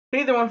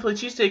Hey there, one Philly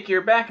Cheesesteak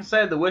here, back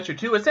inside The Witcher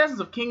 2 Assassins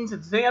of Kings,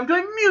 and today I'm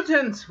doing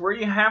Mutant, where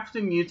you have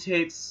to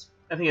mutate,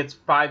 I think it's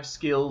 5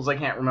 skills, I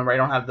can't remember, I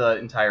don't have the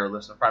entire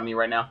list in front of me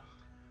right now.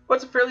 But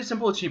it's a fairly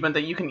simple achievement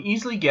that you can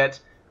easily get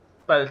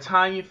by the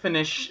time you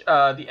finish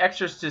the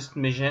Exorcist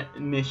mission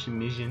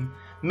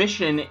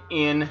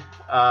in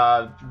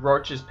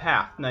Roach's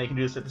Path. Now you can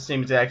do this at the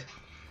same exact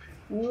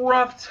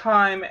rough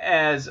time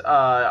as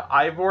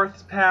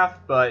Ivorth's Path,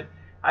 but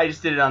I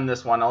just did it on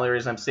this one. The only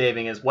reason I'm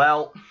saving is,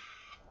 well,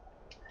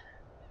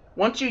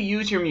 once you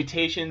use your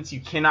mutations,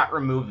 you cannot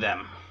remove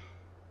them.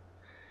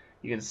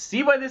 You can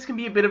see why this can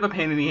be a bit of a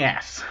pain in the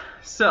ass.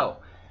 So,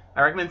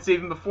 I recommend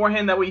saving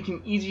beforehand, that way you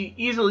can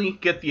easily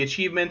get the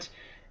achievement,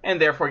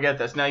 and therefore get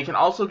this. Now, you can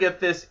also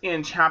get this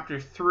in Chapter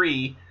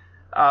 3,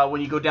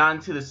 when you go down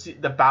to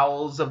the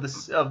bowels of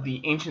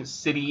the ancient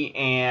city,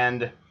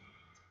 and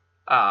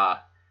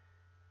bowels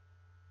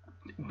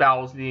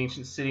of the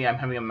ancient city, I'm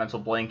having a mental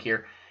blank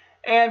here,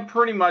 and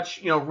pretty much,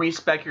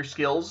 respec your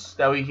skills,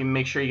 that way you can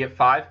make sure you get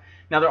 5.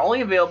 Now, they're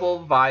only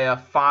available via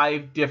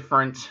 5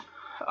 different,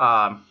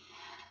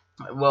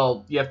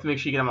 well, you have to make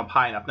sure you get them up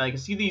high enough. Now, you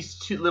can see these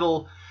two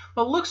little,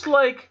 what looks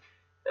like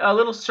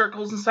little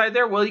circles inside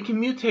there. Well, you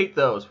can mutate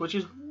those, which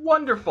is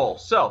wonderful.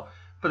 So,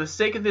 for the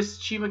sake of this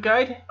achievement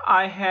guide,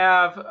 I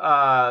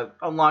have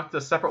unlocked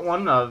a separate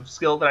one of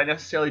skill that I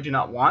necessarily do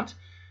not want.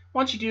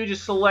 Once you do,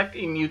 just select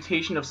a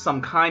mutation of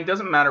some kind.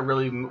 Doesn't matter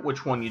really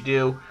which one you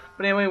do.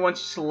 But anyway, once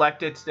you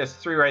select it, that's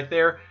 3 right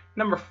there.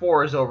 Number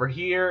 4 is over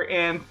here,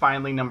 and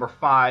finally number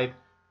 5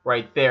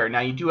 right there. Now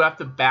you do have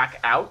to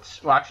back out.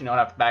 Well, actually, you don't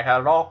have to back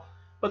out at all,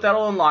 but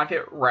that'll unlock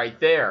it right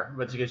there.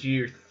 But it gives you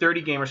your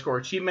 30 gamer score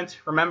achievement.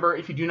 Remember,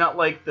 if you do not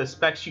like the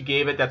specs you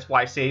gave it, that's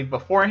why I saved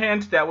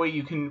beforehand. That way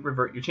you can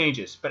revert your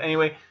changes. But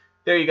anyway,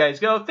 there you guys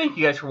go. Thank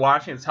you guys for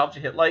watching. If it's helped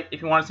you, hit like.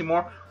 If you want to see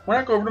more, why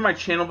not go over to my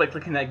channel by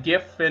clicking that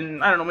GIF,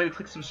 and I don't know, maybe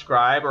click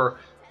subscribe, or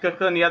click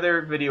on the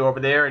other video over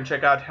there and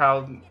check out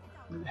how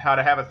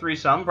to have a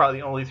threesome,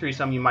 probably the only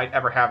threesome you might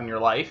ever have in your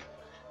life.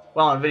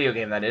 Well, in a video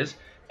game, that is.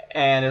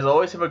 And as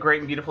always, have a great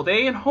and beautiful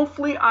day, and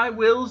hopefully I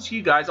will see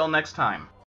you guys all next time.